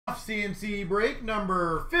CNC break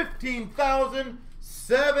number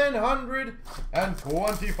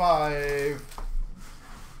 15,725.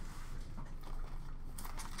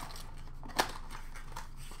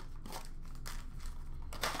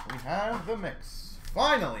 We have the mix.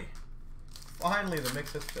 Finally the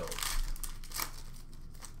mix is filled.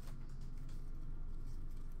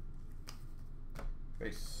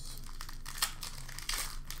 Base.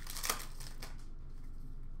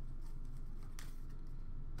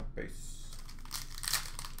 Base.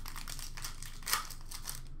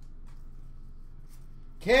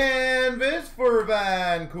 Canvas for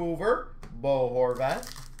Vancouver, Bo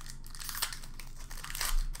Horvat.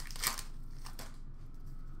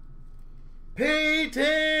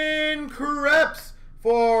 Peyton Krebs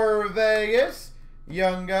for Vegas,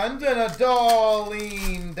 Young Guns, and a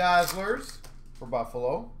Darlene Dazzlers for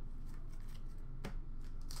Buffalo.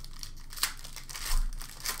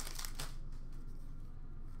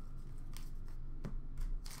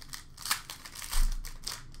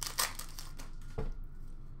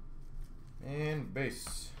 And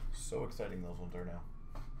base. So exciting those ones are now.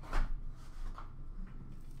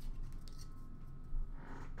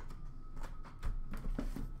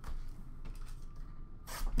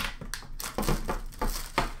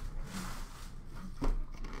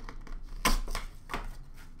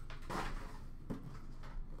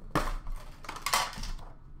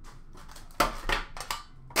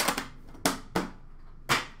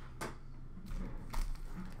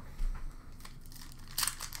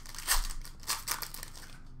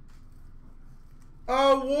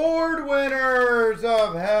 Award winners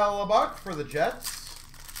of Hellebuck for the Jets.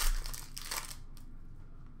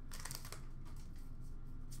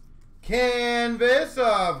 Canvas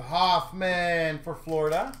of Hoffman for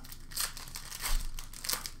Florida.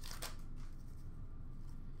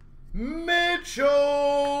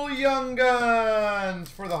 Mitchell Young Guns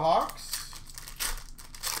for the Hawks.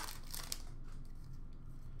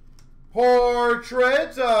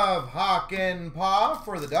 Portraits of Hakanpää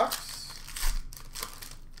for the Ducks.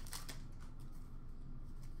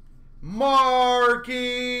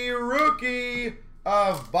 Marquee rookie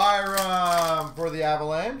of Byram for the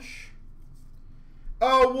Avalanche.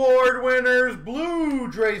 Award winners, Blue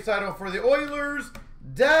Draisaitl for the Oilers.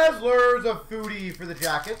 Dazzlers of Foodie for the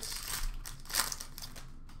Jackets.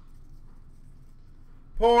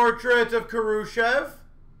 Portrait of Khrushchev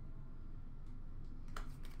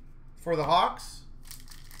for the Hawks.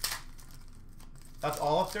 That's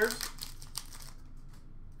all upstairs?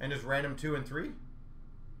 And just random 2 and 3?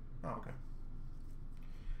 Oh, okay.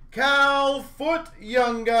 Cal Foot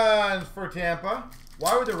Young Guns for Tampa.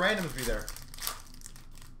 Why would the randoms be there?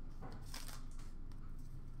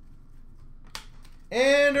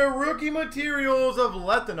 And a rookie materials of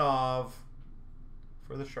Letanov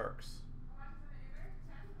for the Sharks.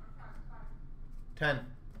 10.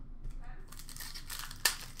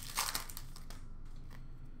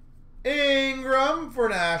 Ingram for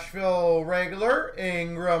Nashville regular.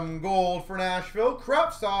 Ingram gold for Nashville.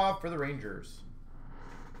 Kravtsov for the Rangers.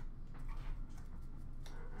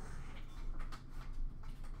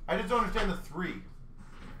 I just don't understand the 3.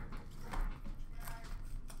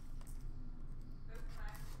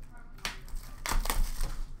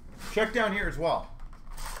 Check down here as well.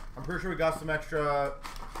 I'm pretty sure we got some extra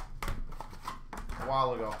a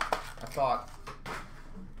while ago, I thought.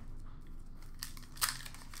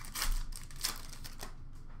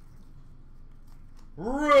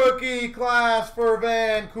 Rookie class for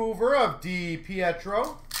Vancouver of Di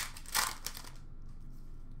Pietro.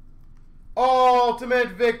 Ultimate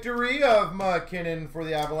victory of McKinnon for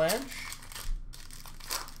the Avalanche.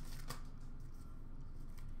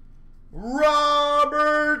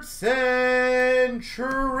 Robertson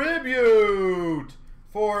tribute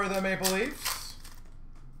for the Maple Leafs.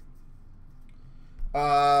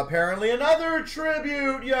 Apparently another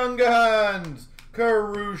tribute, Young Guns.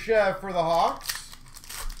 Khrushchev for the Hawks.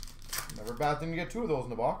 Never a bad thing to get 2 of those in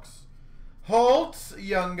the box. Holtz,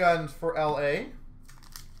 Young Guns for LA.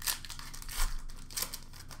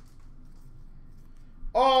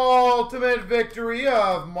 Ultimate victory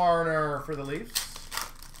of Marner for the Leafs.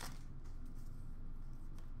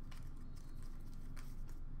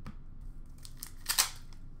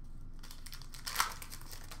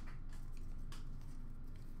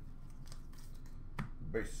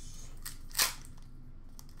 Base.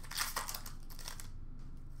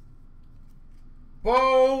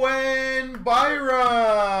 Bowen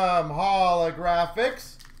Byram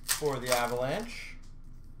holographics for the Avalanche.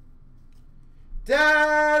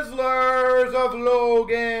 Dazzlers of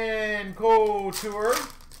Logan Couture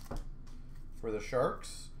for the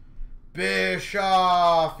Sharks.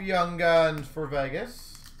 Bischoff Young Guns for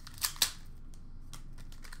Vegas.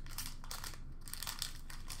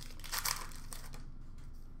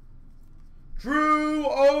 Drew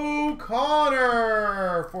O'Connor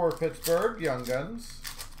for Pittsburgh, Young Guns.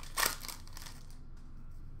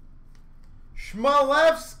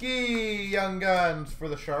 Schmalewski, Young Guns for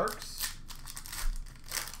the Sharks.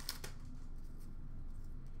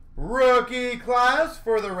 Rookie class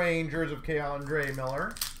for the Rangers of Keandre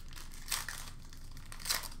Miller.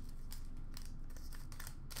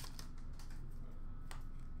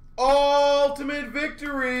 Ultimate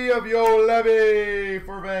victory of Yo Levy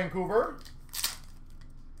for Vancouver.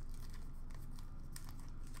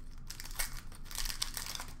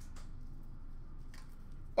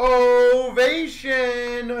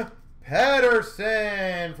 Ovation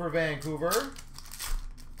Pedersen for Vancouver.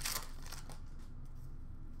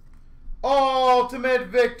 Ultimate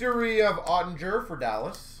victory of Ottinger for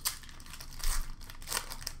Dallas.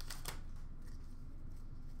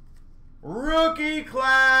 Rookie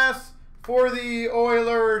class for the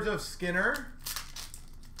Oilers of Skinner.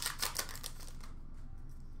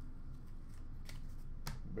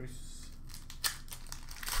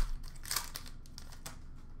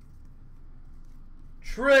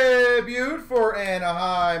 Tribute for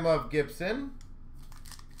Anaheim of Gibson.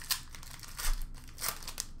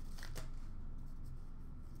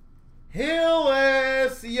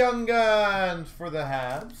 Hillis Young Guns for the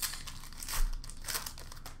Habs.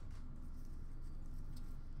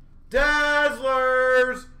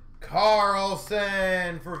 Dazzlers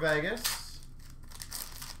Carlson for Vegas.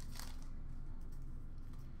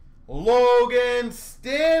 Logan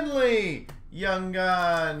Stanley Young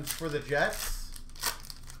Guns for the Jets.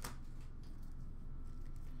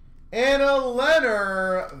 Anna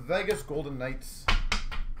Leonard Vegas Golden Knights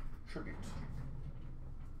tribute.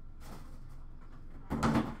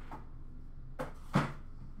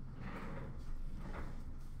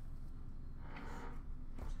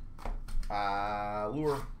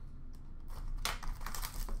 Lure.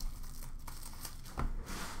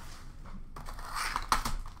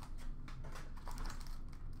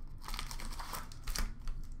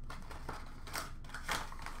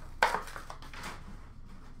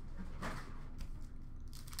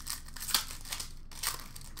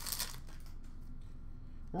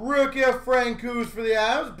 Rookie of Francouz for the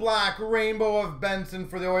Avs. Black Rainbow of Benson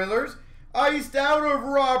for the Oilers. Iced out of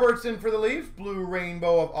Robertson for the Leafs. Blue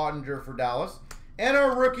Rainbow of Ottinger for Dallas. And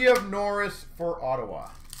a rookie of Norris for Ottawa.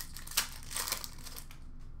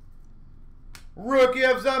 Rookie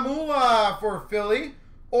of Zamula for Philly.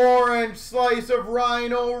 Orange slice of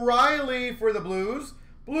Ryan O'Reilly for the Blues.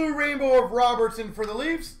 Blue Rainbow of Robertson for the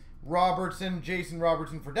Leafs. Jason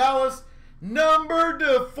Robertson for Dallas. Number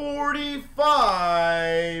to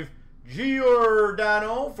 45,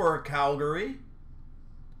 Giordano for Calgary.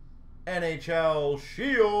 NHL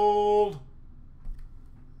Shield.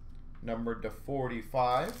 Numbered to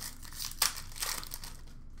 45.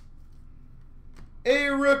 A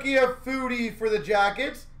rookie of Foodie for the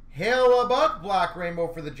Jackets. Halebuck, Black Rainbow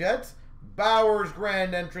for the Jets. Bowers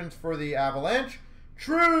Grand Entrance for the Avalanche.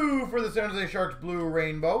 True for the San Jose Sharks, Blue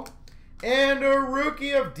Rainbow. And a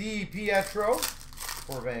rookie of D. Pietro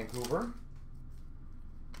for Vancouver.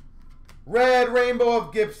 Red Rainbow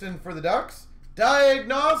of Gibson for the Ducks.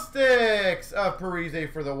 Diagnostics of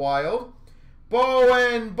Parise for the Wild.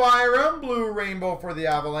 Bowen Byram, Blue Rainbow for the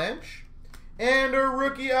Avalanche. And a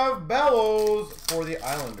rookie of Bellows for the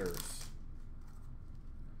Islanders.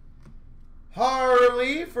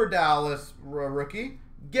 Harley for Dallas, rookie.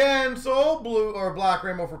 Gensel, Blue or Black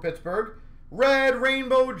Rainbow for Pittsburgh. Red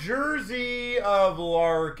Rainbow jersey of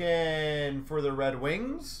Larkin for the Red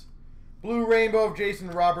Wings. Blue Rainbow of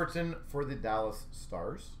Jason Robertson for the Dallas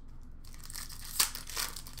Stars.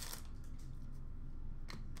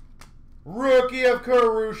 Rookie of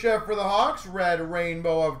Karusha for the Hawks. Red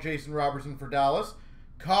Rainbow of Jason Robertson for Dallas.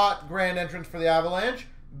 Cott Grand Entrance for the Avalanche.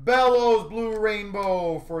 Bellows Blue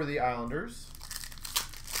Rainbow for the Islanders.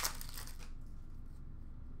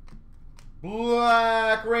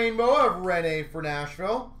 Black Rainbow of Rene for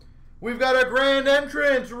Nashville. We've got a Grand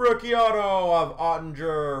Entrance rookie auto of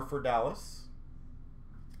Ottinger for Dallas.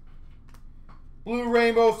 Blue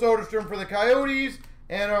Rainbow Soderstrom for the Coyotes.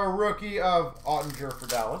 And a rookie of Ottinger for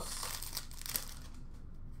Dallas.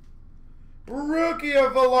 Rookie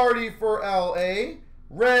of Velarde for LA.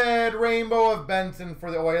 Red Rainbow of Benson for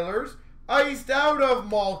the Oilers. Iced out of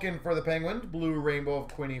Malkin for the Penguins. Blue Rainbow of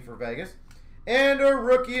Quinney for Vegas. And a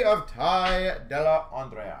rookie of Ty Della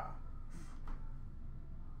Andrea.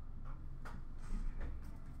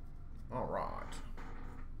 All right.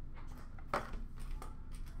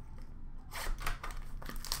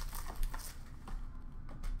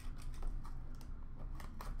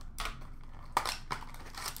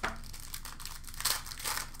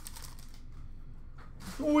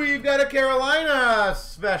 We've got a Carolina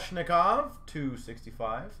Sveshnikov,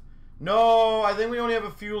 265. No, I think we only have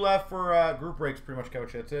a few left for group breaks, pretty much,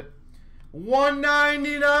 Couch. That's it.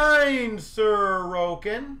 199,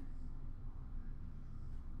 Sorokin.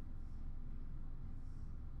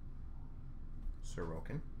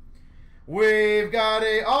 We've got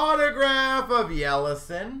a autograph of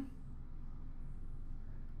Yellison.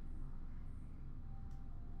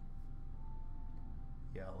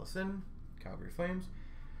 Calgary Flames.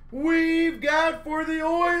 We've got for the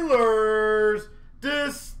Oilers,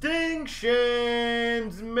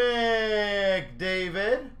 Distinctions,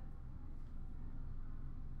 McDavid.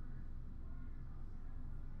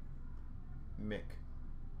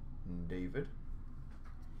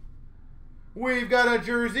 We've got a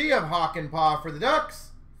jersey of Hakanpää for the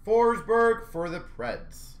Ducks, Forsberg for the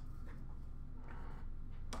Preds.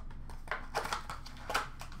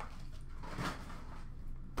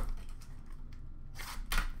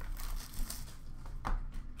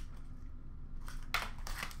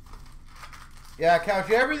 Yeah, Couch,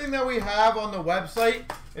 everything that we have on the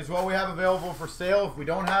website is what we have available for sale. If we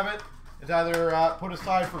don't have it, it's either put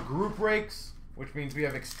aside for group breaks, which means we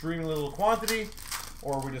have extremely little quantity,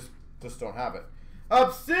 or we just don't have it.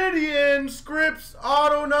 Obsidian Scripts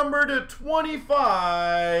auto number to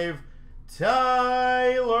 25,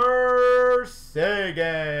 Tyler Seguin.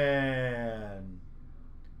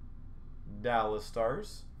 Dallas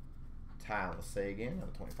Stars, Tyler Seguin,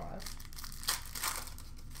 number 25.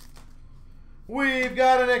 We've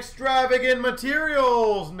got an Extravagant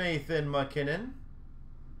Materials, Nathan McKinnon,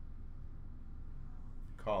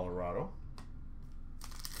 Colorado.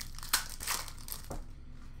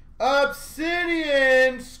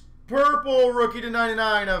 Obsidian Purple Rookie to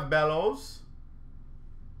 99 of Bellows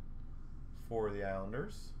for the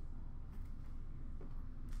Islanders.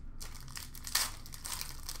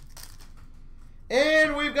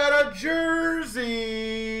 And we've got a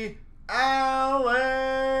jersey,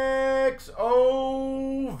 Alex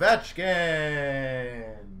Ovechkin.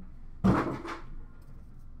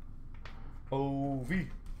 OV.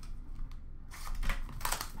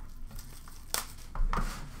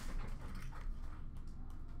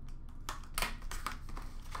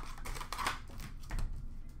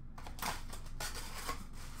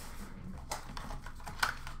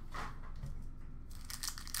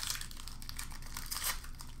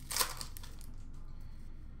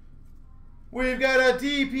 We've got a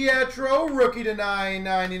DiPietro rookie to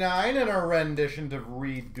 999 and a rendition of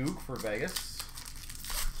Reed Duke for Vegas.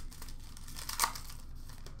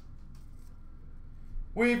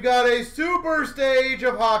 We've got a super stage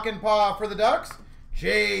of Hakanpää for the Ducks.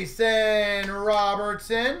 Jason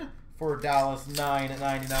Robertson for Dallas,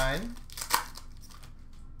 999.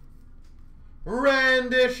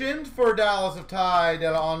 Renditions for Dallas of Ty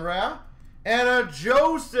Dellandrea. And a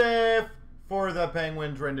Joseph for the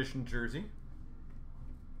Penguins rendition jersey.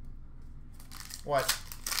 What?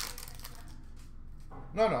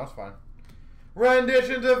 No, it's fine.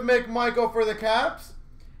 Renditions of McMichael for the Caps.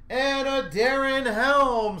 And a Darren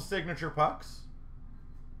Helm signature pucks.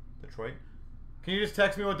 Detroit. Can you just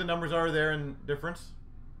text me what the numbers are there in difference?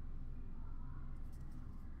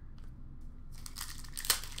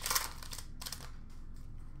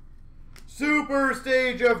 Super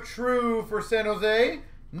Stage of True for San Jose.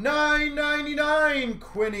 $9.99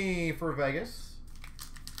 Quinny for Vegas.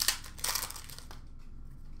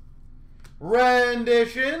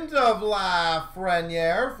 Renditions of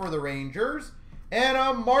Lafreniere for the Rangers. And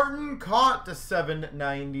a Martin Kaut to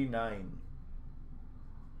 $7.99.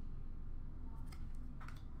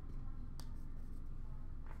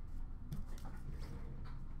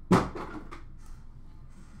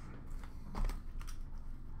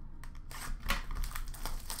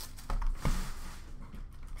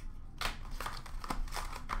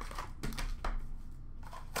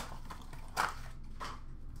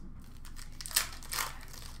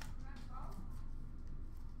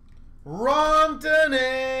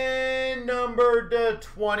 Rantanen, numbered to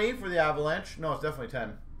 20 for the Avalanche. No, it's definitely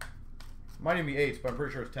 10. Might even be 8, but I'm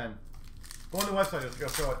pretty sure it's 10. Go on the website, just go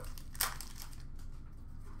show it.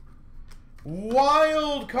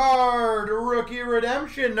 Wild Card Rookie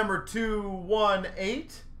Redemption, number 218.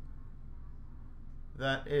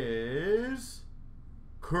 That is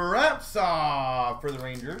Kravtsov for the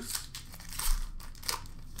Rangers.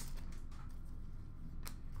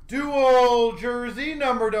 Dual jersey,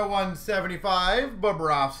 number to 175,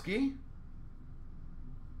 Bobrovsky.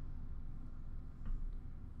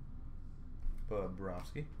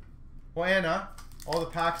 Well, Anna, all the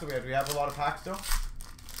packs that we have. Do we have a lot of packs still?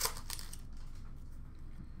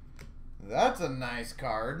 That's a nice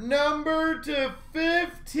card. Number to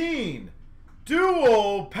 15,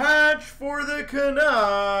 Dual patch for the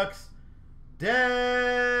Canucks,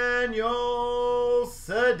 Daniel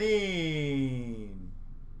Sedin.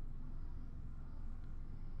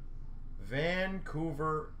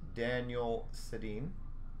 Vancouver, Daniel Sedin.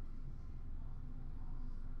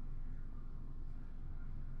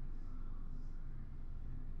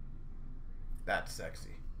 That's sexy.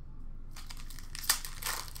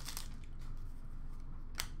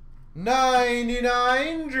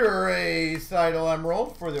 99 Jure Seidel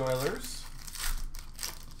Emerald for the Oilers.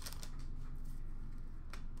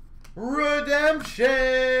 Redemption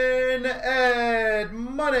Ed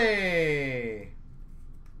Money.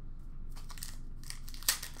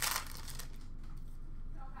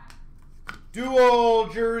 Dual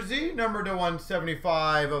jersey, number to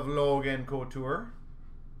 175 of Logan Couture.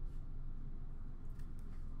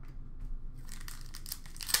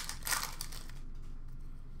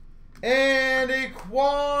 And a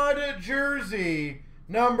quad jersey,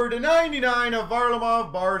 number to 99 of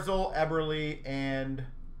Varlamov, Barzal, Eberle, and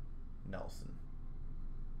Nelson.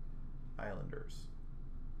 Islanders.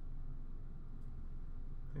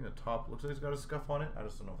 I think the top looks like it's got a scuff on it. I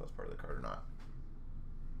just don't know if that's part of the card or not.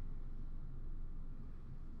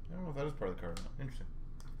 I don't know if that is part of the card or not. Interesting.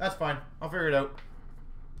 That's fine. I'll figure it out.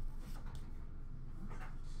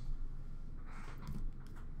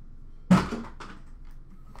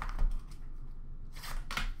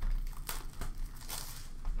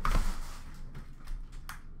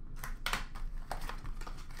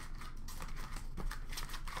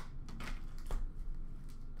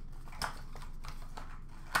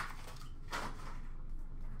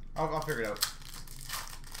 I'll figure it out.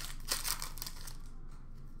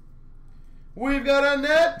 We've got a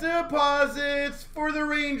net deposits for the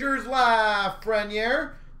Rangers.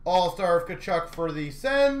 Lafreniere. All-Star of Tkachuk for the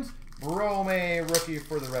Sens. Brome rookie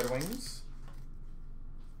for the Red Wings.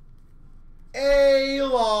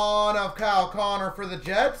 Alon of Kyle Connor for the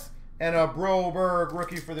Jets. And a Broberg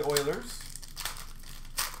rookie for the Oilers.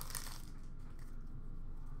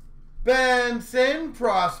 Benson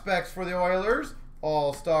prospects for the Oilers.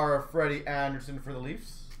 All-Star of Freddie Anderson for the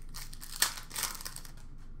Leafs.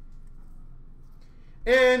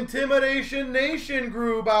 Intimidation Nation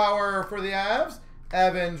Grubauer for the Avs.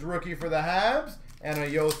 Evans rookie for the Habs. And a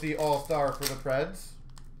Yossi All-Star for the Preds.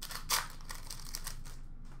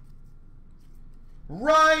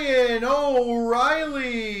 Ryan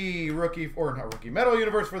O'Reilly rookie, or not rookie, Metal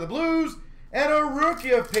Universe for the Blues. And a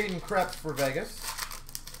rookie of Peyton Krebs for Vegas.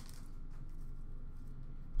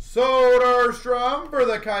 Soderstrom for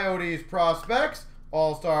the Coyotes prospects.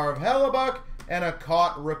 All-Star of Hellebuck. And a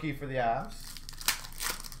Cott rookie for the Avs.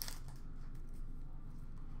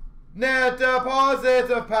 Net deposits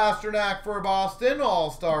of Pasternak for Boston.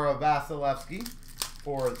 All-Star of Vasilevsky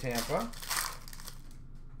for Tampa.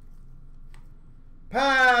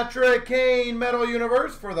 Patrick Kane Metal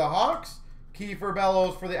Universe for the Hawks. Kiefer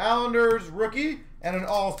Bellows for the Islanders, rookie. And an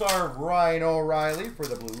All-Star of Ryan O'Reilly for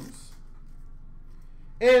the Blues.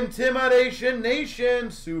 Intimidation Nation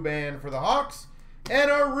Subban for the Hawks.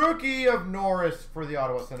 And a rookie of Norris for the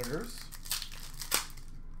Ottawa Senators.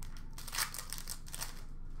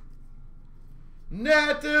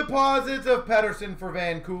 Net deposits of Pettersson for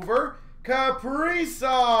Vancouver.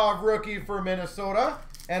 Kaprizov rookie for Minnesota.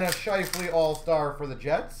 And a Scheifele All-Star for the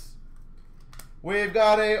Jets. We've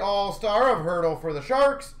got a All-Star of Hurdle for the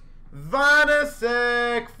Sharks.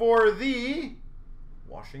 Vanasek for the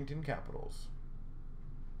Washington Capitals.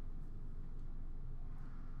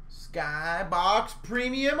 Skybox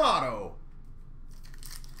Premium Auto.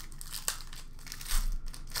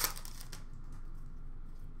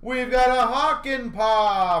 We've got a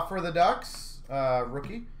Hakanpää for the Ducks,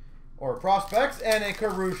 rookie, or prospects, and a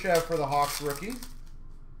Khrushchev for the Hawks, rookie.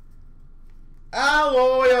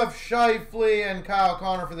 Alloy of Scheifele and Kyle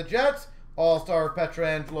Connor for the Jets. All-Star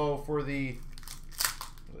Pietrangelo for the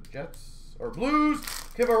Jets, or Blues.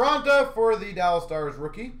 Kiviranta for the Dallas Stars,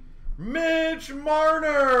 rookie. Mitch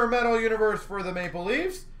Marner, Metal Universe for the Maple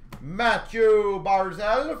Leafs. Matthew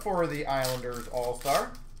Barzal for the Islanders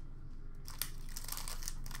All-Star.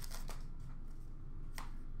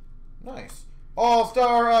 Nice.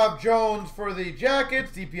 All-Star of Jones for the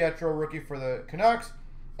Jackets. DiPietro rookie for the Canucks.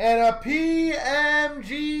 And a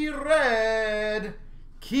PMG Red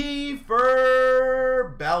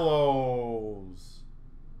Kiefer Bellows.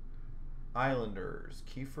 Islanders.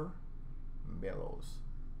 Kiefer Bellows.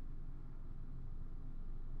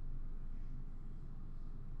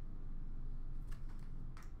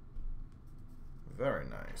 Very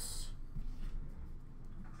nice.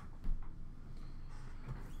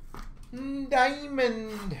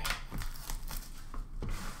 Diamond.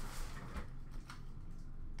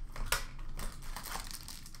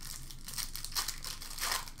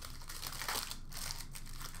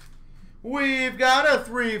 We've got a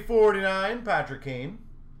 349 Patrick Kane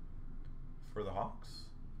for the Hawks.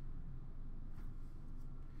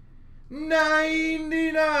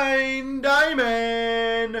 99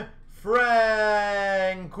 diamond Francouz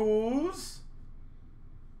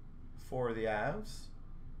for the Avs.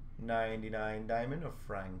 99 diamond of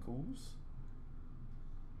Francouz.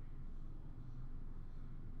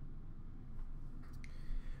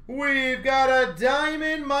 We've got a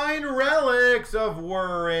diamond mine relics of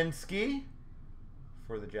Werenski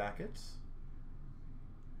for the Jackets.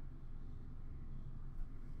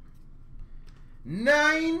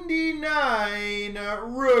 99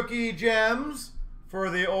 rookie gems for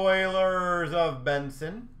the Oilers of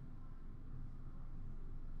Benson.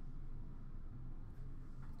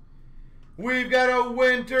 We've got a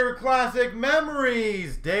Winter Classic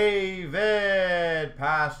Memories, David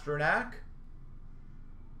Pastrnak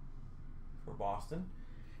for Boston.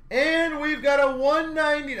 And we've got a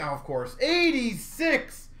 190, now of course,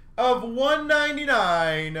 86 of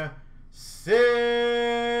 199,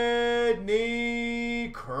 Sidney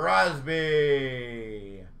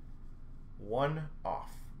Crosby. 1 off.